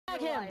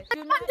him.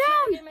 Come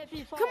down.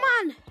 Come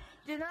on.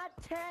 Do not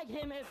tag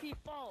him if he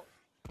falls.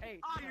 Hey,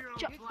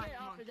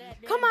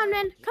 Come on,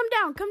 man. Come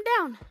down. Come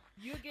down.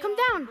 Come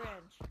down.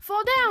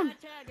 Fall down.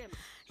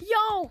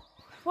 Yo.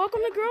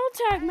 Welcome to Gorilla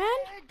Tag, man.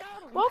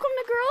 Welcome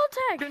to Gorilla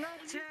Tag.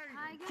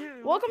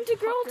 Welcome to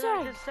Gorilla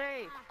Tag.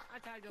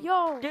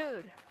 Yo.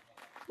 Dude.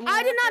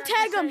 I did not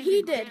tag him.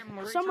 He did.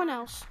 Someone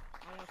else.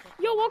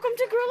 Yo, welcome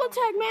to Gorilla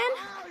Tag, man.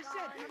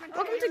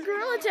 Welcome to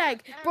Gorilla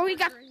Tag. Bro,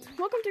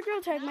 welcome to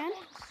Gorilla Tag, man.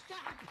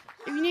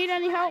 If you need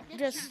any help,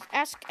 just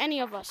ask any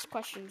of us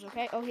questions,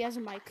 okay? Oh, he has a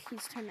mic.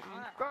 He's turned it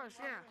on.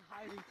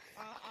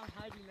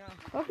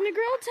 Welcome to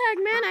Gorilla Tag,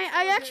 man.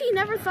 I actually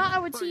never thought I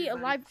would see a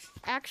live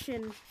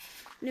action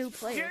new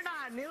player. You're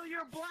not new,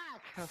 you're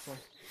black.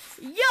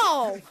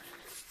 Yo!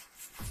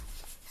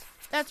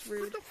 That's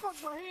rude. What the fuck,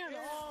 my hand?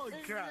 Oh,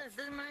 crap.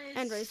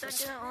 And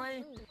racist.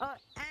 And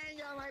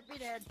you might be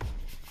dead.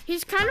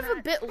 He's kind of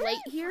a bit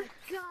late here.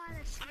 God,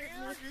 that scared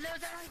me.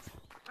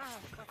 Oh,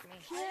 fuck me.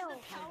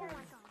 Chill.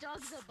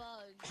 Doug's a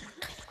bug.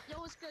 Yo,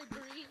 what's good,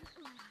 Green?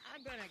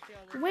 I'm gonna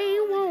kill him. We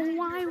won't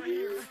why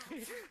we.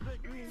 The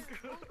green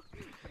girl. Oh,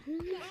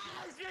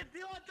 shit,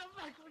 dude, what the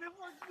fuck? Where the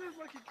fuck did this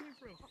fucking came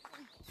from?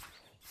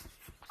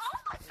 Oh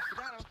my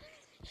god!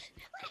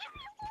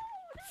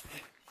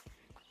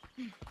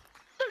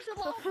 There's a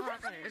lava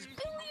monkey. There's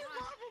billion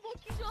lava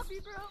monkeys on me,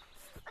 bro.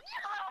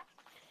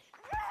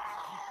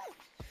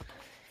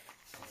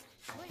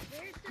 Wait,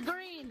 where's the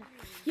green?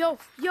 Yo.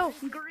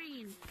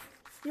 Green.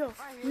 Yo,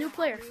 new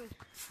player.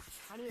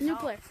 New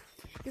player.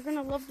 You're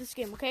gonna love this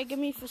game, okay? Give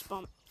me a fist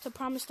bump. It's a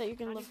promise that you're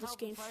gonna love this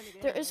game.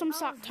 There is some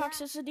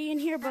toxicity in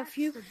here, but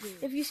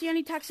if you see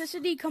any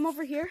toxicity, come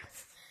over here.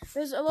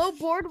 There's a little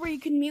board where you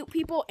can mute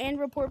people and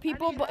report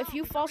people, but if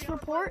you false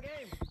report,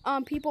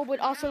 people would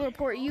also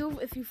report you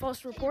if you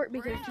false report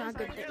because it's not a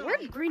good thing.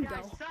 Where'd Green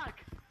go?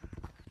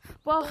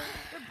 Well.